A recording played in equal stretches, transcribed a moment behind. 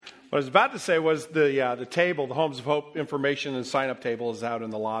What I was about to say was the table, the Homes of Hope information and sign-up table is out in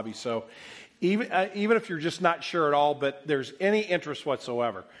the lobby. So even if you're just not sure at all, but there's any interest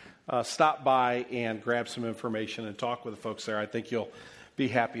whatsoever, stop by and grab some information and talk with the folks there. I think you'll be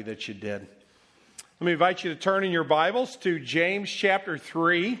happy that you did. Let me invite you to turn in your Bibles to James chapter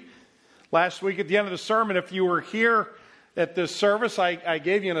 3. Last week at the end of the sermon, if you were here at this service, I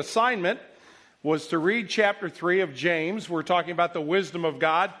gave you an assignment, was to read chapter 3 of James. We're talking about the wisdom of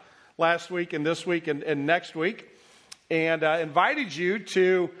God last week and this week and next week. And invited you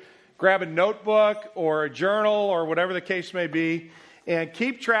to grab a notebook or a journal or whatever the case may be and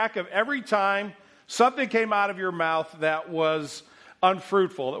keep track of every time something came out of your mouth that was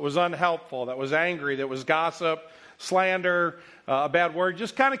unfruitful, that was unhelpful, that was angry, that was gossip, slander, a bad word.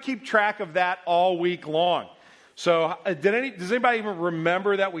 Just kind of keep track of that all week long. So does anybody even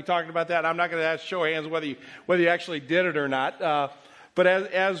remember that we talked about that? I'm not going to ask show of hands whether you actually did it or not. But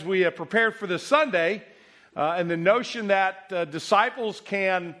as we prepared for this Sunday, and the notion that disciples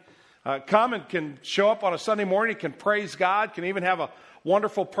can come and can show up on a Sunday morning, can praise God, can even have a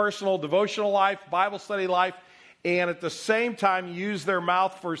wonderful personal devotional life, Bible study life, and at the same time use their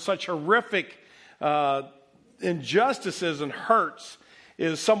mouth for such horrific injustices and hurts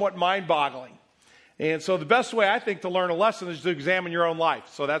is somewhat mind-boggling. And so the best way, I think, to learn a lesson is to examine your own life.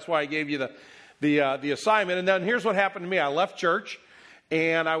 So that's why I gave you the assignment. And then here's what happened to me. I left church,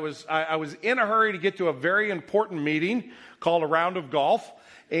 and I was in a hurry to get to a very important meeting called a round of golf.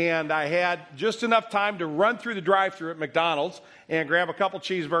 And I had just enough time to run through the drive-thru at McDonald's and grab a couple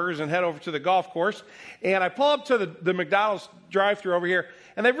cheeseburgers and head over to the golf course. And I pull up to the McDonald's drive-thru over here,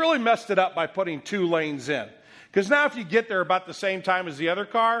 and they've really messed it up by putting 2 lanes in. Because now if you get there about the same time as the other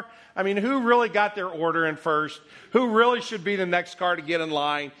car, I mean, who really got their order in first? Who really should be the next car to get in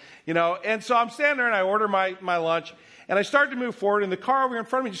line? You know, and so I'm standing there and I order my lunch and I start to move forward and the car over in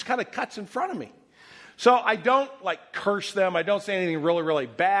front of me just kind of cuts in front of me. So I don't curse them. I don't say anything really, really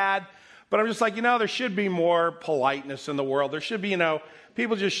bad, but I'm just like, there should be more politeness in the world. There should be,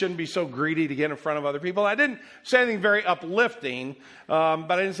 people just shouldn't be so greedy to get in front of other people. I didn't say anything very uplifting,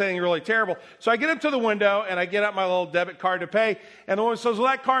 but I didn't say anything really terrible. So I get up to the window, and I get out my little debit card to pay, and the woman says,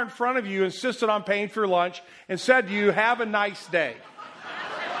 well, that car in front of you insisted on paying for your lunch and said to you, have a nice day.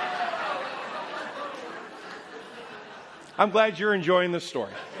 I'm glad you're enjoying this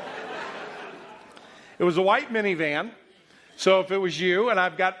story. It was a white minivan, so if it was you, and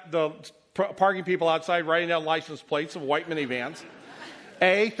I've got the parking people outside writing down license plates of white minivans,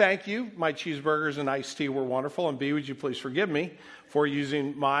 A, thank you. My cheeseburgers and iced tea were wonderful. And B, would you please forgive me for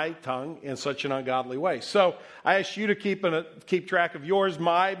using my tongue in such an ungodly way? So I asked you to keep track of yours.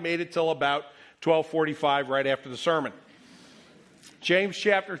 Mine made it till about 12:45 right after the sermon. James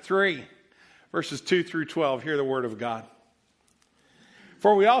chapter 3, verses 2 through 12. Hear the word of God.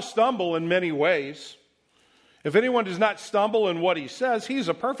 For we all stumble in many ways. If anyone does not stumble in what he says, he is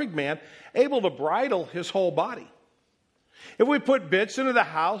a perfect man, able to bridle his whole body. If we put bits into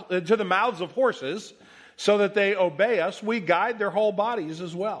the mouths of horses so that they obey us, we guide their whole bodies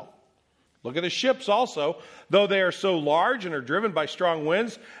as well. Look at the ships also. Though they are so large and are driven by strong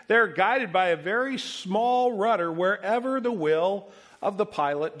winds, they are guided by a very small rudder wherever the will of the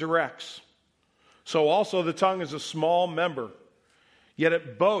pilot directs. So also the tongue is a small member, yet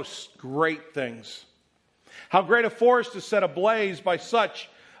it boasts great things. How great a forest is set ablaze by such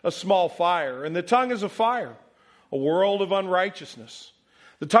a small fire. And the tongue is a fire, a world of unrighteousness.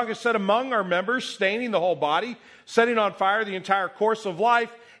 The tongue is set among our members, staining the whole body, setting on fire the entire course of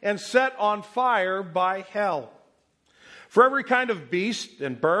life, and set on fire by hell. For every kind of beast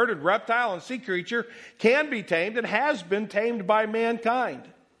and bird and reptile and sea creature can be tamed and has been tamed by mankind.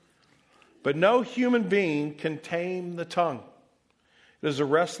 But no human being can tame the tongue. It is a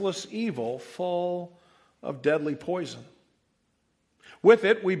restless evil full of deadly poison. With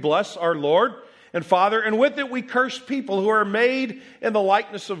it we bless our Lord and Father, and with it we curse people who are made in the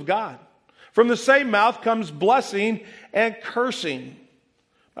likeness of God. From the same mouth comes blessing and cursing.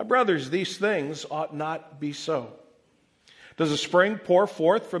 My brothers, these things ought not be so. Does a spring pour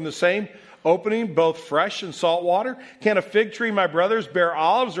forth from the same opening both fresh and salt water? Can a fig tree, my brothers, bear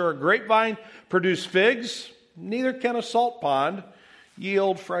olives, or a grapevine produce figs? Neither can a salt pond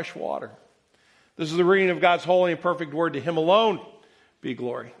yield fresh water. This is the reading of God's holy and perfect word. To him alone be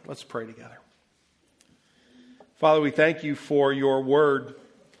glory. Let's pray together. Father, we thank you for your word.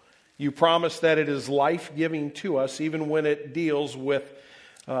 You promise that it is life-giving to us, even when it deals with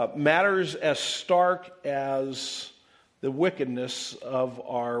matters as stark as the wickedness of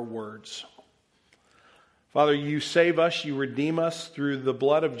our words. Father, you save us, you redeem us through the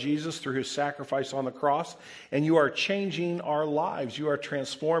blood of Jesus, through his sacrifice on the cross, and you are changing our lives. You are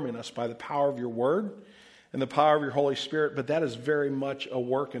transforming us by the power of your word and the power of your Holy Spirit, but that is very much a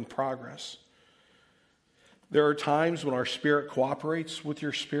work in progress. There are times when our spirit cooperates with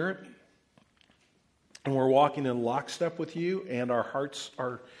your spirit, and we're walking in lockstep with you, and our hearts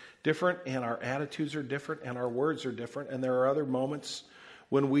are different, and our attitudes are different, and our words are different, and there are other moments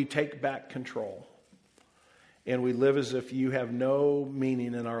when we take back control. And we live as if you have no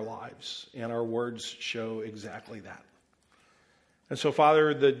meaning in our lives. And our words show exactly that. And so,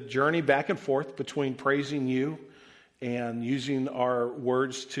 Father, the journey back and forth between praising you and using our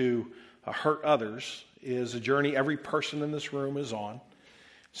words to hurt others is a journey every person in this room is on.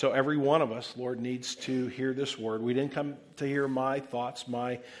 So every one of us, Lord, needs to hear this word. We didn't come to hear my thoughts,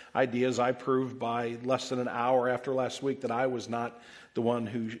 my ideas. I proved by less than an hour after last week that I was not the one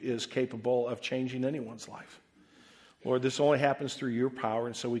who is capable of changing anyone's life. Lord, this only happens through your power,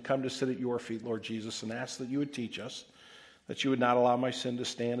 and so we come to sit at your feet, Lord Jesus, and ask that you would teach us, that you would not allow my sin to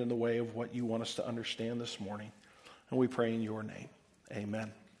stand in the way of what you want us to understand this morning. And we pray in your name.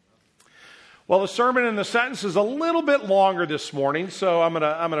 Amen. Well, the sermon in the sentence is a little bit longer this morning, so I'm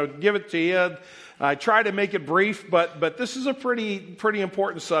gonna give it to you. I try to make it brief, but this is a pretty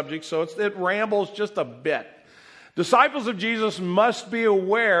important subject, so it rambles just a bit. Disciples of Jesus must be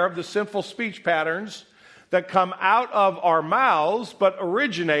aware of the sinful speech patterns that come out of our mouths but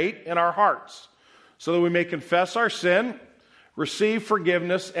originate in our hearts, so that we may confess our sin, receive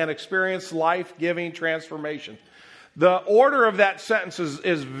forgiveness, and experience life-giving transformation. The order of that sentence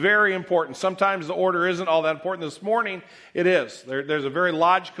is very important. Sometimes the order isn't all that important. This morning, it is. There's a very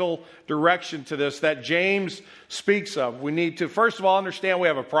logical direction to this that James speaks of. We need to, first of all, understand we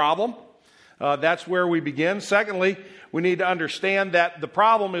have a problem. That's where we begin. Secondly, we need to understand that the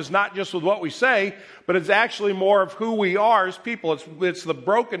problem is not just with what we say, but it's actually more of who we are as people. It's the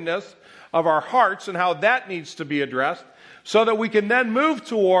brokenness of our hearts and how that needs to be addressed so that we can then move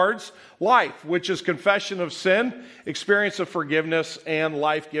towards life, which is confession of sin, experience of forgiveness, and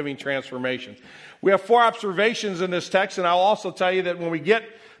life-giving transformation. We have 4 observations in this text, and I'll also tell you that when we get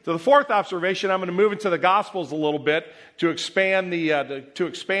to the 4th observation, I'm going to move into the Gospels a little bit to expand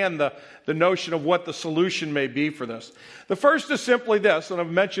the notion of what the solution may be for this. The first is simply this, and I've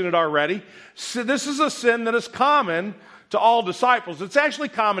mentioned it already. So this is a sin that is common to all disciples. It's actually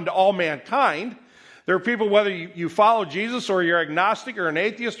common to all mankind. There are people, whether you follow Jesus or you're agnostic or an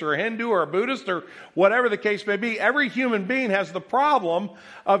atheist or a Hindu or a Buddhist or whatever the case may be, every human being has the problem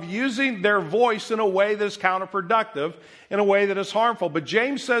of using their voice in a way that is counterproductive, in a way that is harmful. But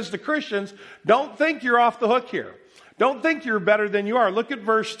James says to Christians, don't think you're off the hook here. Don't think you're better than you are. Look at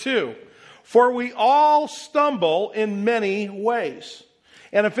verse 2. For we all stumble in many ways.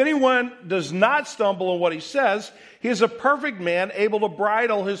 And if anyone does not stumble in what he says, he is a perfect man, able to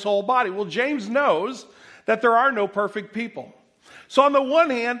bridle his whole body. Well, James knows that there are no perfect people. So on the one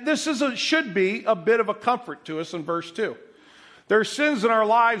hand, this should be a bit of a comfort to us in verse 2. There are sins in our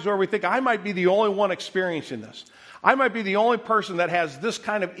lives where we think, I might be the only one experiencing this. I might be the only person that has this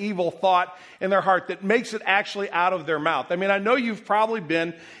kind of evil thought in their heart that makes it actually out of their mouth. I mean, I know you've probably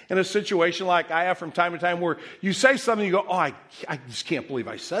been in a situation like I have from time to time where you say something, you go, oh, I just can't believe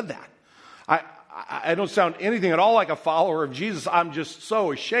I said that. I don't sound anything at all like a follower of Jesus. I'm just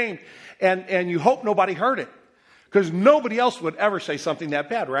so ashamed. And you hope nobody heard it because nobody else would ever say something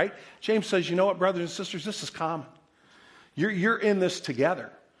that bad, right? James says, you know what, brothers and sisters, this is common. You're in this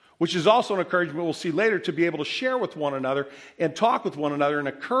together. Which is also an encouragement we'll see later to be able to share with one another and talk with one another and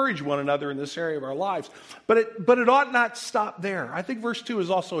encourage one another in this area of our lives. But it ought not stop there. I think verse 2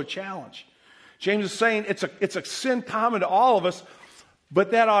 is also a challenge. James is saying it's a sin common to all of us, but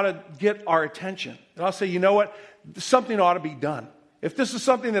that ought to get our attention. And I'll say, you know what? Something ought to be done. If this is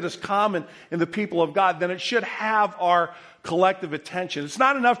something that is common in the people of God, then it should have our collective attention. It's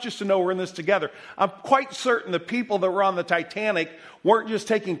not enough just to know we're in this together. I'm quite certain the people that were on the Titanic weren't just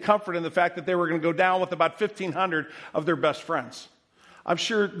taking comfort in the fact that they were going to go down with about 1,500 of their best friends. I'm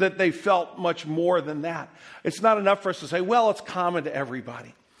sure that they felt much more than that. It's not enough for us to say, well, it's common to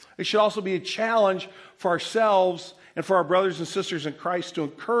everybody. It should also be a challenge for ourselves and for our brothers and sisters in Christ to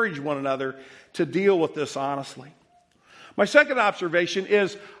encourage one another to deal with this honestly. My second observation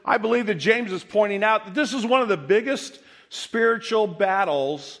is I believe that James is pointing out that this is one of the biggest spiritual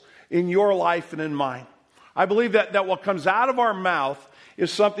battles in your life and in mine. I believe that what comes out of our mouth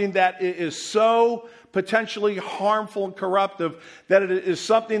is something that is so potentially harmful and corruptive that it is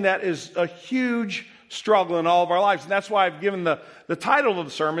something that is a huge struggle in all of our lives. And that's why I've given the title of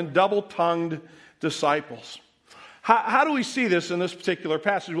the sermon, Double-Tongued Disciples. How do we see this in this particular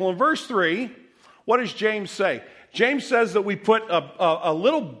passage? Well, in verse 3, What does James say? James says that we put a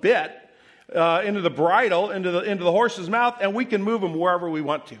little bit into the bridle, into the horse's mouth, and we can move him wherever we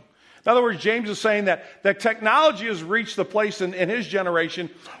want to. In other words, James is saying that technology has reached the place in his generation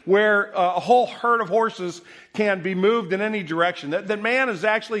where a whole herd of horses can be moved in any direction, that man is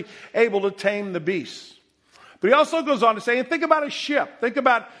actually able to tame the beasts. But he also goes on to say, and think about a ship. Think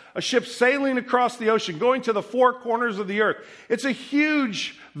about a ship sailing across the ocean, going to the four corners of the earth. It's a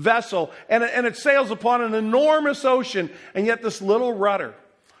huge vessel, and it sails upon an enormous ocean, and yet this little rudder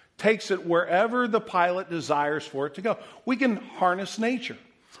takes it wherever the pilot desires for it to go. We can harness nature.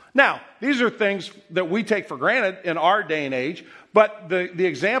 Now, these are things that we take for granted in our day and age, but the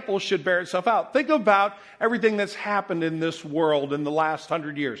example should bear itself out. Think about everything that's happened in this world in the last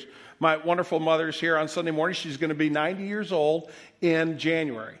 100 years. My wonderful mother's here on Sunday morning. She's going to be 90 years old in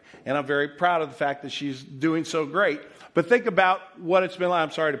January, and I'm very proud of the fact that she's doing so great. But think about what it's been like.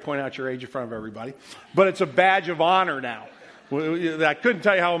 I'm sorry to point out your age in front of everybody, but it's a badge of honor now. I couldn't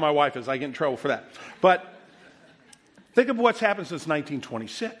tell you how old my wife is. I get in trouble for that. But think of what's happened since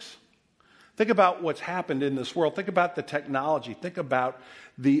 1926. Think about what's happened in this world. Think about the technology. Think about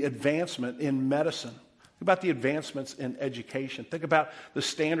the advancement in medicine. Think about the advancements in education. Think about the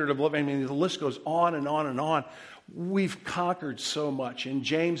standard of living. I mean, the list goes on and on and on. We've conquered so much, and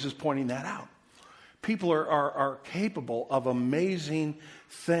James is pointing that out. People are capable of amazing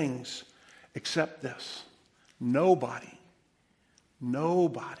things, except this. Nobody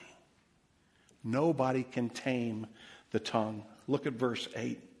can tame the tongue. Look at verse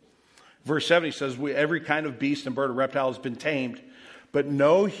 8. Verse 7, he says, every kind of beast and bird or reptile has been tamed, but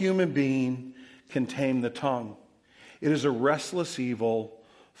no human being can tame the tongue. It is a restless evil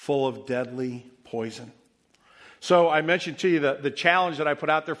full of deadly poison. So I mentioned to you the challenge that I put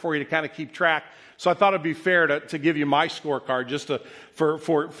out there for you to kind of keep track. So I thought it'd be fair to give you my scorecard just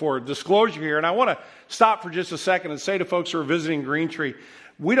for disclosure here. And I want to stop for just a second and say to folks who are visiting Green Tree,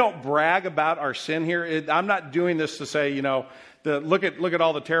 we don't brag about our sin here. I'm not doing this to say, look at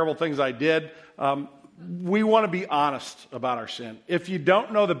all the terrible things I did. We want to be honest about our sin. If you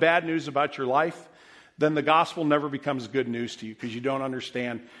don't know the bad news about your life, then the gospel never becomes good news to you because you don't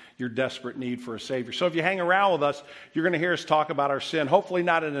understand your desperate need for a Savior. So if you hang around with us, you're going to hear us talk about our sin, hopefully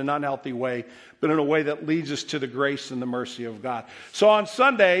not in an unhealthy way, but in a way that leads us to the grace and the mercy of God. So on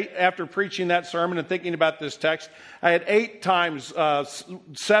Sunday, after preaching that sermon and thinking about this text, I had 8 times,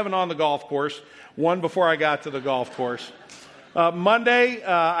 7 on the golf course, 1 before I got to the golf course. Monday,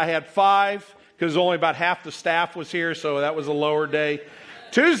 I had 5 because only about half the staff was here, so that was a lower day.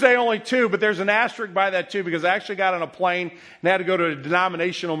 Tuesday, only 2, but there's an asterisk by that too because I actually got on a plane and had to go to a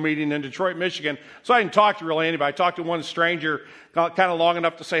denominational meeting in Detroit, Michigan. So I didn't talk to really anybody. I talked to one stranger kind of long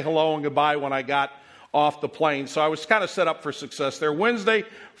enough to say hello and goodbye when I got off the plane. So I was kind of set up for success there. Wednesday,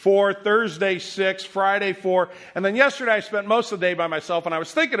 4, Thursday, 6, Friday, 4. And then yesterday I spent most of the day by myself and I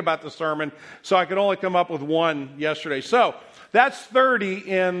was thinking about the sermon, so I could only come up with 1 yesterday. So that's 30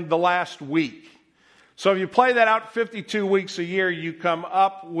 in the last week. So if you play that out 52 weeks a year, you come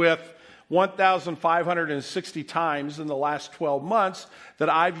up with 1,560 times in the last 12 months that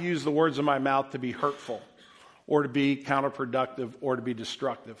I've used the words of my mouth to be hurtful or to be counterproductive or to be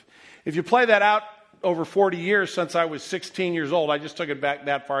destructive. If you play that out over 40 years since I was 16 years old, I just took it back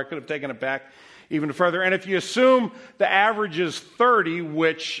that far. I could have taken it back even further. And if you assume the average is 30,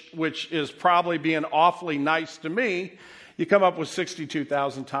 which is probably being awfully nice to me, you come up with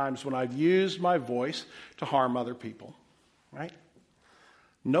 62,000 times when I've used my voice to harm other people, right?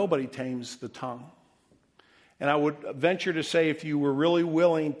 Nobody tames the tongue. And I would venture to say if you were really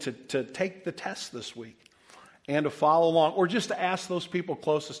willing to take the test this week and to follow along, or just to ask those people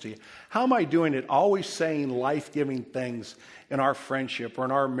closest to you, how am I doing it? Always saying life-giving things in our friendship or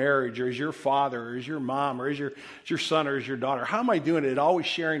in our marriage, or as your father, or as your mom, or as your son, or as your daughter. How am I doing it? Always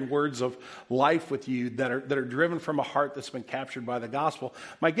sharing words of life with you that are driven from a heart that's been captured by the gospel.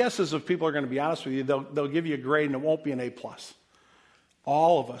 My guess is if people are going to be honest with you, they'll give you a grade and it won't be an A+.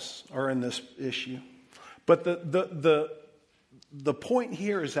 All of us are in this issue. But the point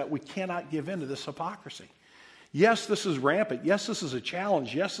here is that we cannot give in to this hypocrisy. Yes, this is rampant. Yes, this is a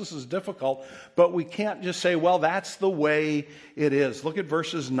challenge. Yes, this is difficult. But we can't just say, well, that's the way it is. Look at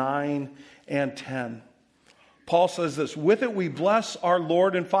verses 9 and 10. Paul says this, with it we bless our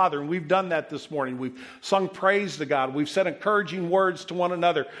Lord and Father. And we've done that this morning. We've sung praise to God. We've said encouraging words to one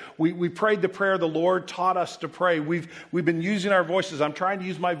another. We prayed the prayer the Lord taught us to pray. We've been using our voices. I'm trying to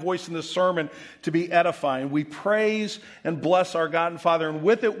use my voice in this sermon to be edifying. We praise and bless our God and Father. And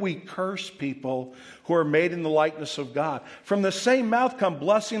with it we curse people who are made in the likeness of God. From the same mouth come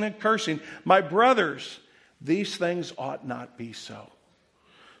blessing and cursing. My brothers, these things ought not be so.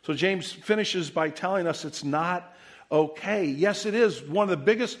 So James finishes by telling us it's not okay. Yes, it is one of the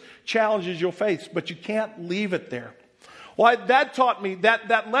biggest challenges you'll face, but you can't leave it there. Well,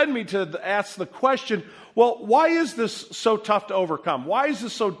 that led me to ask the question, well, why is this so tough to overcome? Why is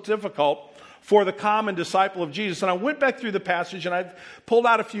this so difficult for the common disciple of Jesus? And I went back through the passage and I pulled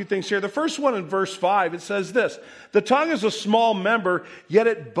out a few things here. The first one in verse 5, it says this: the tongue is a small member, yet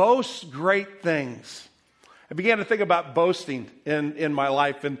it boasts great things. I began to think about boasting in my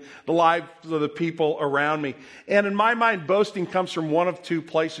life and the lives of the people around me. And in my mind, boasting comes from one of two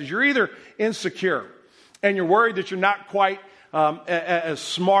places. You're either insecure and you're worried that you're not quite as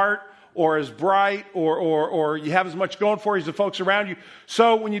smart or as bright or you have as much going for you as the folks around you.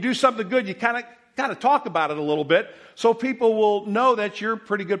 So when you do something good, you kind of talk about it a little bit so people will know that you're a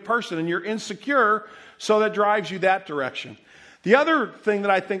pretty good person, and you're insecure, so that drives you that direction. The other thing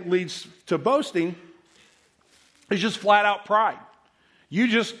that I think leads to boasting is just flat out pride. You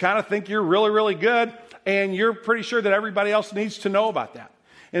just kind of think you're really, really good, and you're pretty sure that everybody else needs to know about that.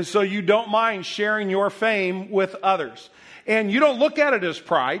 And so you don't mind sharing your fame with others. And you don't look at it as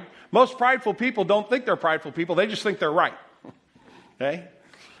pride. Most prideful people don't think they're prideful people. They just think they're right. Okay?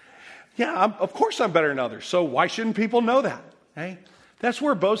 Yeah, of course I'm better than others. So why shouldn't people know that? Okay? That's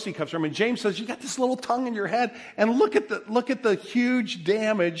where boasting comes from. And James says, you got this little tongue in your head, and look at the huge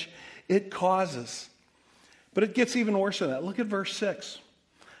damage it causes. But it gets even worse than that. Look at verse 6.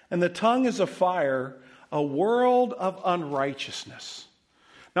 And the tongue is a fire, a world of unrighteousness.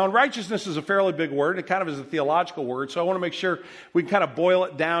 Now, unrighteousness is a fairly big word. It kind of is a theological word, so I want to make sure we can kind of boil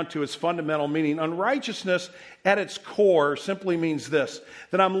it down to its fundamental meaning. Unrighteousness at its core simply means this: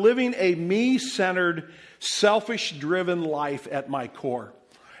 that I'm living a me-centered, selfish-driven life at my core.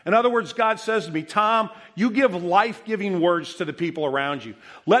 In other words, God says to me, Tom, you give life-giving words to the people around you.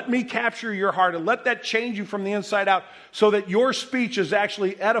 Let me capture your heart and let that change you from the inside out so that your speech is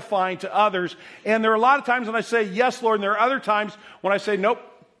actually edifying to others. And there are a lot of times when I say, yes, Lord, and there are other times when I say, nope,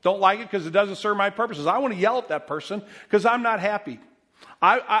 don't like it because it doesn't serve my purposes. I want to yell at that person because I'm not happy.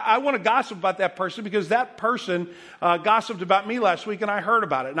 I want to gossip about that person because that person gossiped about me last week and I heard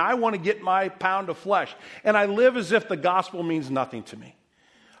about it. And I want to get my pound of flesh. And I live as if the gospel means nothing to me.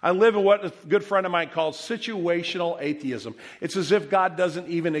 I live in what a good friend of mine calls situational atheism. It's as if God doesn't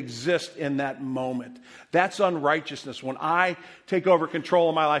even exist in that moment. That's unrighteousness. When I take over control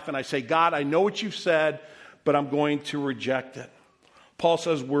of my life and I say, God, I know what you've said, but I'm going to reject it. Paul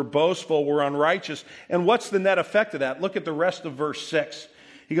says we're boastful, we're unrighteous. And what's the net effect of that? Look at the rest of verse 6.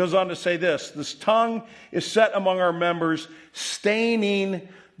 He goes on to say this tongue is set among our members, staining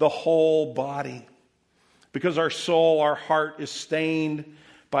the whole body. Because our soul, our heart is stained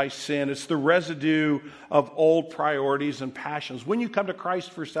by sin. It's the residue of old priorities and passions. When you come to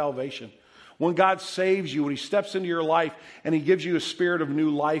Christ for salvation, when God saves you, when He steps into your life and He gives you a spirit of new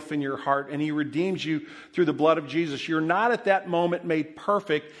life in your heart and He redeems you through the blood of Jesus, you're not at that moment made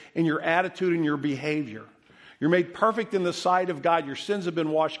perfect in your attitude and your behavior. You're made perfect in the sight of God. Your sins have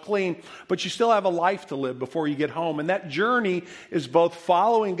been washed clean, but you still have a life to live before you get home. And that journey is both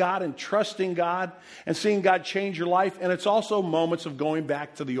following God and trusting God and seeing God change your life. And it's also moments of going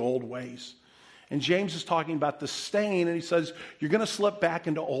back to the old ways. And James is talking about the stain, and he says, you're going to slip back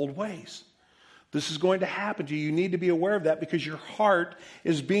into old ways. This is going to happen to you. You need to be aware of that because your heart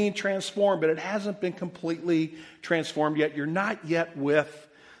is being transformed, but it hasn't been completely transformed yet. You're not yet with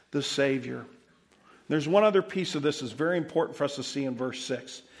the Savior. There's one other piece of this that's very important for us to see in verse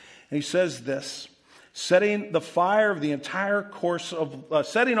 6. And he says this: setting on fire the entire course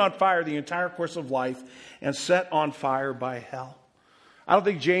of life and set on fire by hell. I don't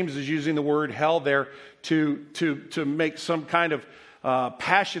think James is using the word hell there to make some kind of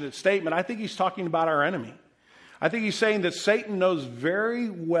passionate statement. I think he's talking about our enemy. I think he's saying that Satan knows very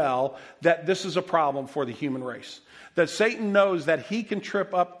well that this is a problem for the human race. That Satan knows that he can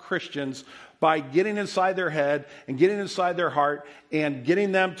trip up Christians by getting inside their head and getting inside their heart and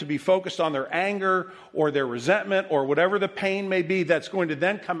getting them to be focused on their anger or their resentment or whatever the pain may be that's going to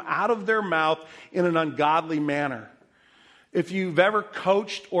then come out of their mouth in an ungodly manner. If you've ever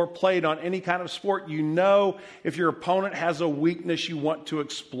coached or played on any kind of sport, you know if your opponent has a weakness, you want to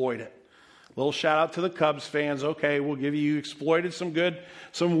exploit it. Little shout out to the Cubs fans. Okay, we'll give you exploited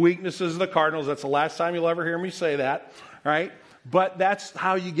some weaknesses of the Cardinals. That's the last time you'll ever hear me say that, right? But that's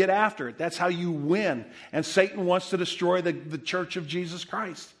how you get after it. That's how you win. And Satan wants to destroy the church of Jesus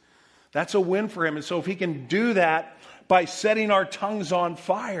Christ. That's a win for him. And so if he can do that by setting our tongues on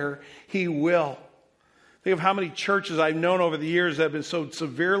fire, he will. Think of how many churches I've known over the years that have been so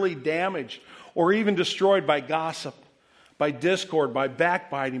severely damaged or even destroyed by gossip, by discord, by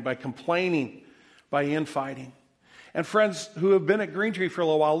backbiting, by complaining, by infighting. And friends who have been at Green Tree for a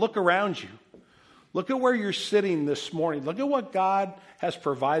little while, look around you. Look at where you're sitting this morning. Look at what God has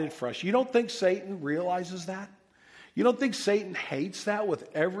provided for us. You don't think Satan realizes that? You don't think Satan hates that with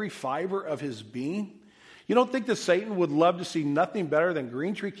every fiber of his being? You don't think that Satan would love to see nothing better than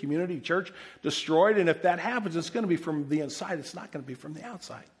Green Tree Community Church destroyed? And if that happens, it's going to be from the inside. It's not going to be from the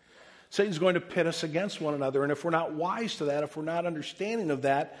outside. Satan's going to pit us against one another. And if we're not wise to that, if we're not understanding of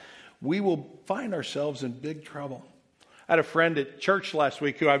that, we will find ourselves in big trouble. I had a friend at church last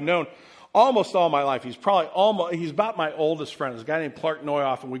week who I've known almost all my life. He's about my oldest friend. There's a guy named Clark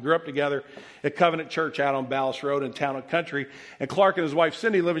Neuhoff, and we grew up together at Covenant Church out on Ballast Road in Town and Country. And Clark and his wife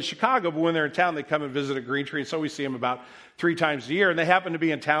Cindy live in Chicago, but when they're in town, they come and visit at Green Tree, and so we see him about 3 times a year. And they happened to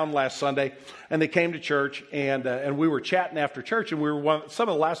be in town last Sunday, and they came to church, and we were chatting after church, and we were some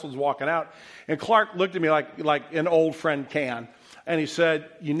of the last ones walking out. And Clark looked at me like an old friend can, and he said,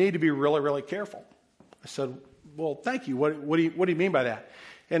 "You need to be really, really careful." I said, "Well, thank you. What do you mean by that?"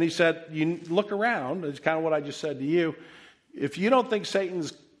 And he said, "You look around." It's kind of what I just said to you. If you don't think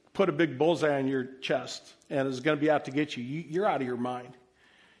Satan's put a big bullseye on your chest and is going to be out to get you, you're out of your mind.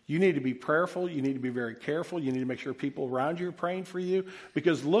 You need to be prayerful. You need to be very careful. You need to make sure people around you are praying for you,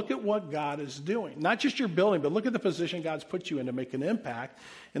 because look at what God is doing. Not just your building, but look at the position God's put you in to make an impact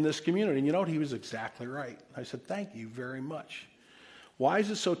in this community. And you know what? He was exactly right. I said, "Thank you very much." Why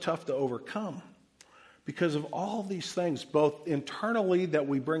is it so tough to overcome? Because of all these things, both internally that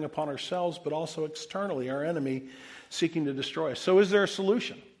we bring upon ourselves, but also externally, our enemy seeking to destroy us. So is there a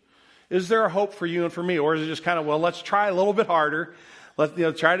solution? Is there a hope for you and for me? Or is it just kind of, well, let's try a little bit harder.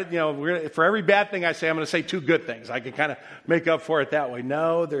 Let's try to, for every bad thing I say, I'm going to say 2 good things. I can kind of make up for it that way.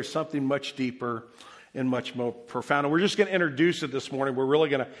 No, there's something much deeper and much more profound. And we're just going to introduce it this morning. We're really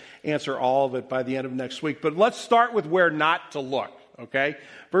going to answer all of it by the end of next week. But let's start with where not to look. Okay,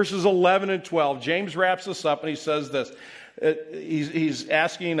 verses 11 and 12. James wraps this up and he says this. He's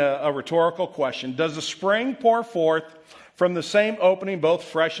asking a rhetorical question. Does the spring pour forth from the same opening both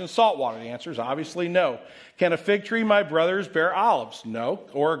fresh and salt water? The answer is obviously no. Can a fig tree, my brothers, bear olives? No.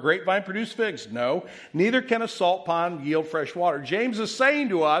 Or a grapevine produce figs? No. Neither can a salt pond yield fresh water. James is saying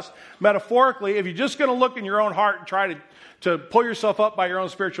to us, metaphorically, if you're just going to look in your own heart and try to pull yourself up by your own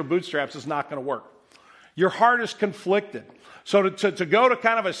spiritual bootstraps, it's not going to work. Your heart is conflicted. So to go to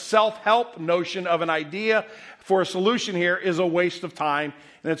kind of a self-help notion of an idea for a solution here is a waste of time,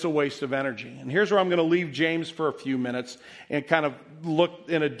 and it's a waste of energy. And here's where I'm going to leave James for a few minutes and kind of look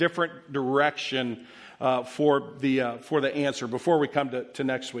in a different direction for the answer before we come to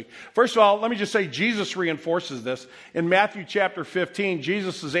next week. First of all, let me just say Jesus reinforces this. In Matthew chapter 15,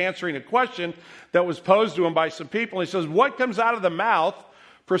 Jesus is answering a question that was posed to him by some people. He says, "What comes out of the mouth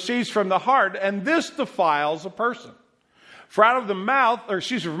proceeds from the heart, and this defiles a person. For out of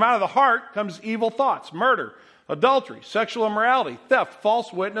the heart comes evil thoughts, murder, adultery, sexual immorality, theft,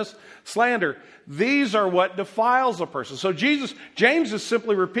 false witness, slander. These are what defiles a person." So James is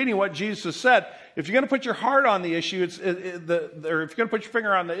simply repeating what Jesus has said. If you're going to put your heart on the issue, or if you're going to put your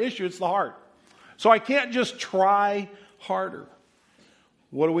finger on the issue, it's the heart. So I can't just try harder.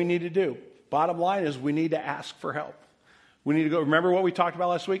 What do we need to do? Bottom line is we need to ask for help. We need to go. Remember what we talked about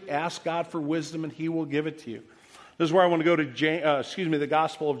last week? Ask God for wisdom, and He will give it to you. This is where I want to go to the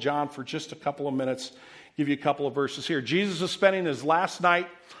Gospel of John for just a couple of minutes, give you a couple of verses here. Jesus is spending his last night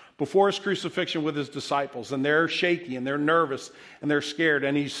before his crucifixion with his disciples, and they're shaky, and they're nervous, and they're scared,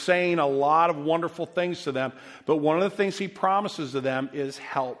 and he's saying a lot of wonderful things to them, but one of the things he promises to them is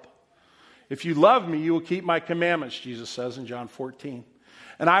help. "If you love me, you will keep my commandments," Jesus says in John 14.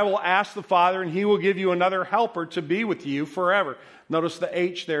 "And I will ask the Father, and he will give you another helper to be with you forever." Notice the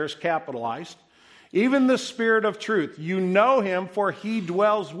H there is capitalized. "Even the Spirit of truth. You know him, for he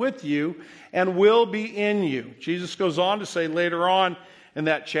dwells with you and will be in you." Jesus goes on to say later on in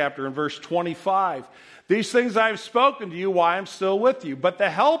that chapter, in verse 25, "These things I have spoken to you while I am still with you. But the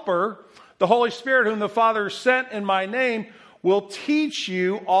Helper, the Holy Spirit, whom the Father sent in my name, will teach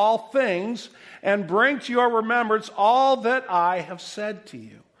you all things and bring to your remembrance all that I have said to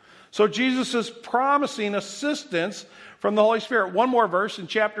you." So Jesus is promising assistance from the Holy Spirit. One more verse in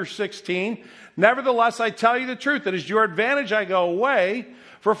chapter 16. "Nevertheless, I tell you the truth. It is your advantage I go away.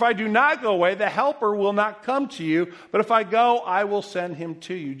 For if I do not go away, the Helper will not come to you. But if I go, I will send him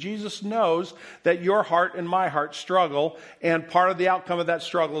to you." Jesus knows that your heart and my heart struggle. And part of the outcome of that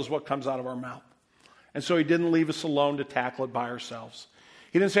struggle is what comes out of our mouth. And so he didn't leave us alone to tackle it by ourselves.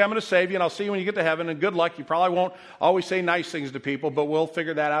 He didn't say, "I'm going to save you and I'll see you when you get to heaven, and good luck. You probably won't always say nice things to people, but we'll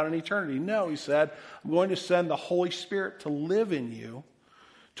figure that out in eternity." No, he said, "I'm going to send the Holy Spirit to live in you,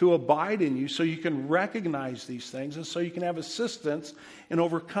 to abide in you so you can recognize these things and so you can have assistance in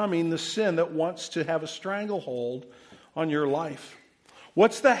overcoming the sin that wants to have a stranglehold on your life.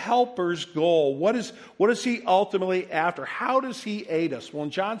 What's the helper's goal? What is he ultimately after? How does he aid us? Well,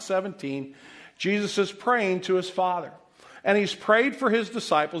 in John 17, Jesus is praying to his Father. And he's prayed for his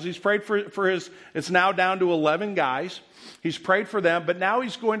disciples. He's prayed for his, it's now down to 11 guys. He's prayed for them, but now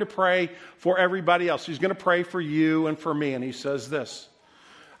he's going to pray for everybody else. He's going to pray for you and for me. And he says this: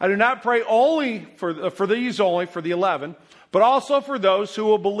 I do not pray only for these only, for the 11, but also for those who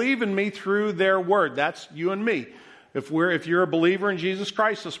will believe in me through their word. That's you and me. If you're a believer in Jesus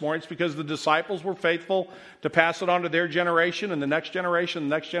Christ this morning, it's because the disciples were faithful to pass it on to their generation and the next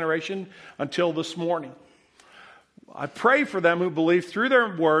generation until this morning. I pray for them who believe through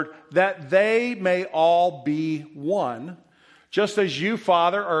their word that they may all be one, just as you,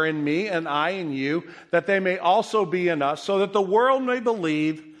 Father, are in me and I in you, that they may also be in us, so that the world may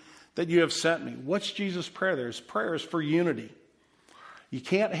believe that you have sent me. What's Jesus' prayer there? His prayer is for unity. You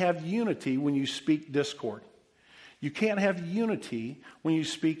can't have unity when you speak discord. You can't have unity when you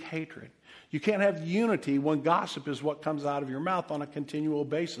speak hatred. You can't have unity when gossip is what comes out of your mouth on a continual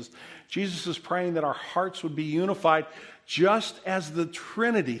basis. Jesus is praying that our hearts would be unified just as the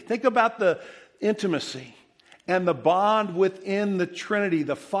Trinity. Think about the intimacy and the bond within the Trinity,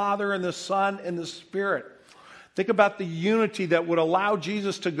 the Father and the Son and the Spirit. Think about the unity that would allow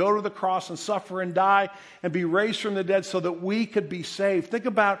Jesus to go to the cross and suffer and die and be raised from the dead so that we could be saved. Think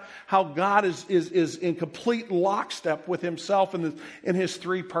about how God is in complete lockstep with himself in his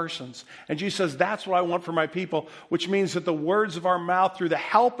three persons. And Jesus says, that's what I want for my people, which means that the words of our mouth, through the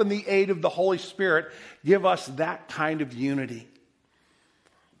help and the aid of the Holy Spirit, give us that kind of unity.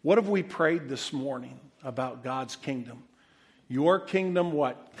 What have we prayed this morning about God's kingdom? Your kingdom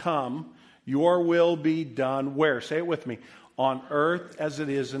what? Come. Your will be done where? Say it with me. On earth as it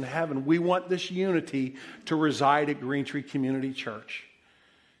is in heaven. We want this unity to reside at Green Tree Community Church.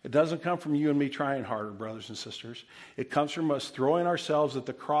 It doesn't come from you and me trying harder, brothers and sisters. It comes from us throwing ourselves at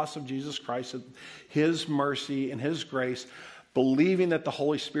the cross of Jesus Christ, at his mercy and his grace, believing that the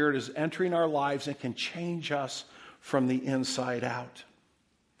Holy Spirit is entering our lives and can change us from the inside out.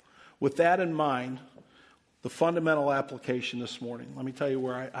 With that in mind, the fundamental application this morning. Let me tell you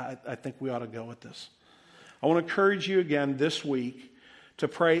where I think we ought to go with this. I want to encourage you again this week to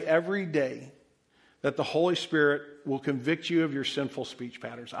pray every day that the Holy Spirit will convict you of your sinful speech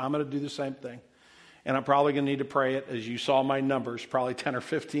patterns. I'm going to do the same thing. And I'm probably going to need to pray it, as you saw my numbers, probably 10 or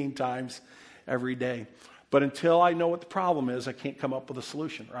 15 times every day. But until I know what the problem is, I can't come up with a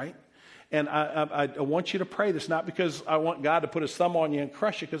solution, right? And I want you to pray this, not because I want God to put his thumb on you and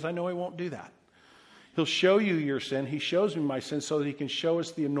crush you, because I know he won't do that. He'll show you your sin. He shows me my sin so that he can show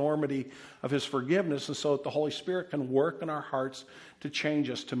us the enormity of his forgiveness, and so that the Holy Spirit can work in our hearts to change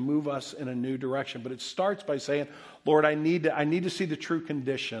us, to move us in a new direction. But it starts by saying, Lord, I need to see the true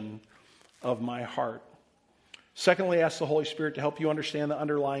condition of my heart. Secondly, ask the Holy Spirit to help you understand the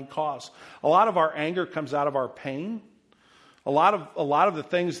underlying cause. A lot of our anger comes out of our pain. A lot of the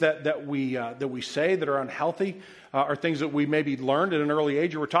things that we say that are unhealthy are things that we maybe learned at an early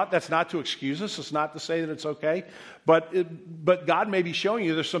age or were taught. That's not to excuse us. It's not to say that it's okay. But God may be showing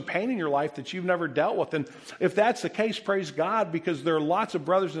you there's some pain in your life that you've never dealt with. And if that's the case, praise God, because there are lots of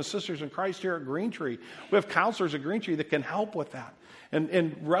brothers and sisters in Christ here at Green Tree. We have counselors at Green Tree that can help with that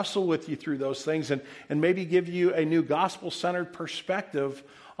and wrestle with you through those things and maybe give you a new gospel-centered perspective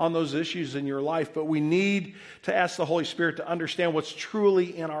on those issues in your life. But we need to ask the Holy Spirit to understand what's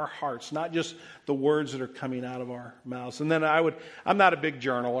truly in our hearts, not just the words that are coming out of our mouths. And then I'm not a big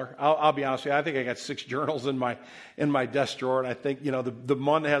journaler. I'll be honest with you. I think I got 6 journals in my desk drawer, and I think, the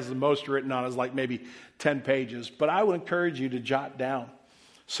one that has the most written on is like maybe 10 pages. But I would encourage you to jot down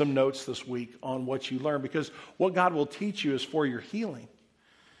some notes this week on what you learn, because what God will teach you is for your healing.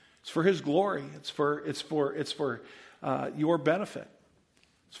 It's for his glory. It's for your benefit.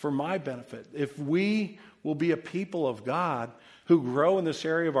 It's for my benefit. If we will be a people of God who grow in this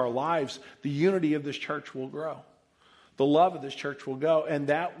area of our lives, the unity of this church will grow. The love of this church will go, and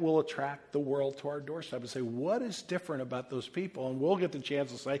that will attract the world to our doorstep and say, what is different about those people? And we'll get the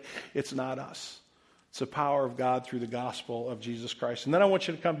chance to say, it's not us. It's the power of God through the gospel of Jesus Christ. And then I want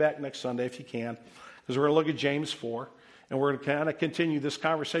you to come back next Sunday if you can, because we're going to look at James 4. And we're going to kind of continue this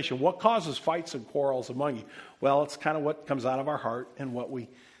conversation. What causes fights and quarrels among you? Well, it's kind of what comes out of our heart and what we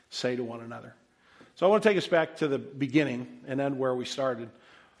say to one another. So I want to take us back to the beginning and end where we started.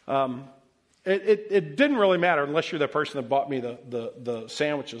 It didn't really matter unless you're the person that bought me the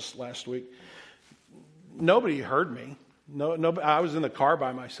sandwiches last week. Nobody heard me. I was in the car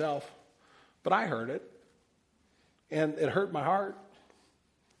by myself, but I heard it. And it hurt my heart.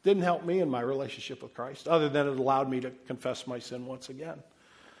 Didn't help me in my relationship with Christ, other than it allowed me to confess my sin once again.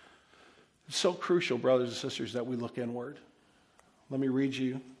 It's so crucial, brothers and sisters, that we look inward. Let me read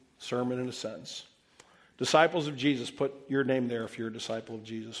you a sermon in a sentence. Disciples of Jesus, put your name there if you're a disciple of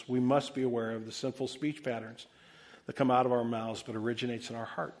Jesus. We must be aware of the sinful speech patterns that come out of our mouths but originates in our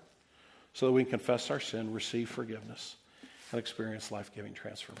heart, so that we can confess our sin, receive forgiveness, and experience life-giving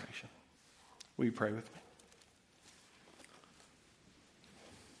transformation. Will you pray with me?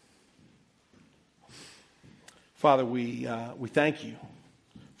 Father, we thank you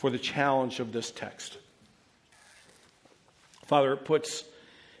for the challenge of this text. Father,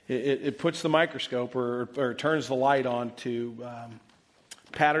 it puts the microscope or turns the light on to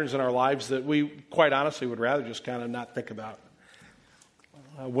patterns in our lives that we quite honestly would rather just kind of not think about.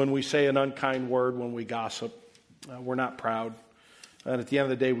 When we say an unkind word, when we gossip, we're not proud. And at the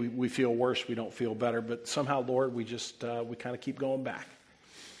end of the day, we feel worse. We don't feel better. But somehow, Lord, we kind of keep going back.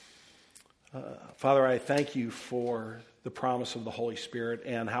 Father, I thank you for the promise of the Holy Spirit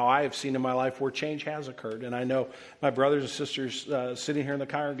and how I have seen in my life where change has occurred. And I know my brothers and sisters sitting here in the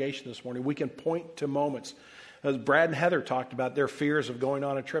congregation this morning, we can point to moments. As Brad and Heather talked about their fears of going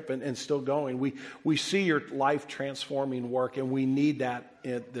on a trip and still going, we see your life-transforming work, and we need that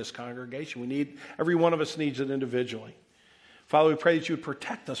in this congregation. Every one of us needs it individually. Father, we pray that you would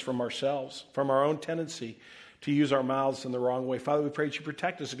protect us from ourselves, from our own tendency to use our mouths in the wrong way. Father, we pray that you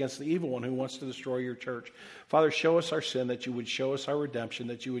protect us against the evil one who wants to destroy your church. Father, show us our sin, that you would show us our redemption,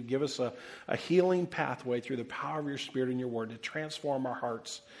 that you would give us a healing pathway through the power of your Spirit and your word to transform our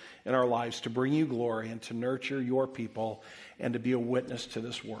hearts and our lives, to bring you glory and to nurture your people and to be a witness to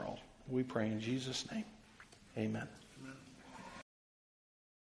this world. We pray in Jesus' name. Amen.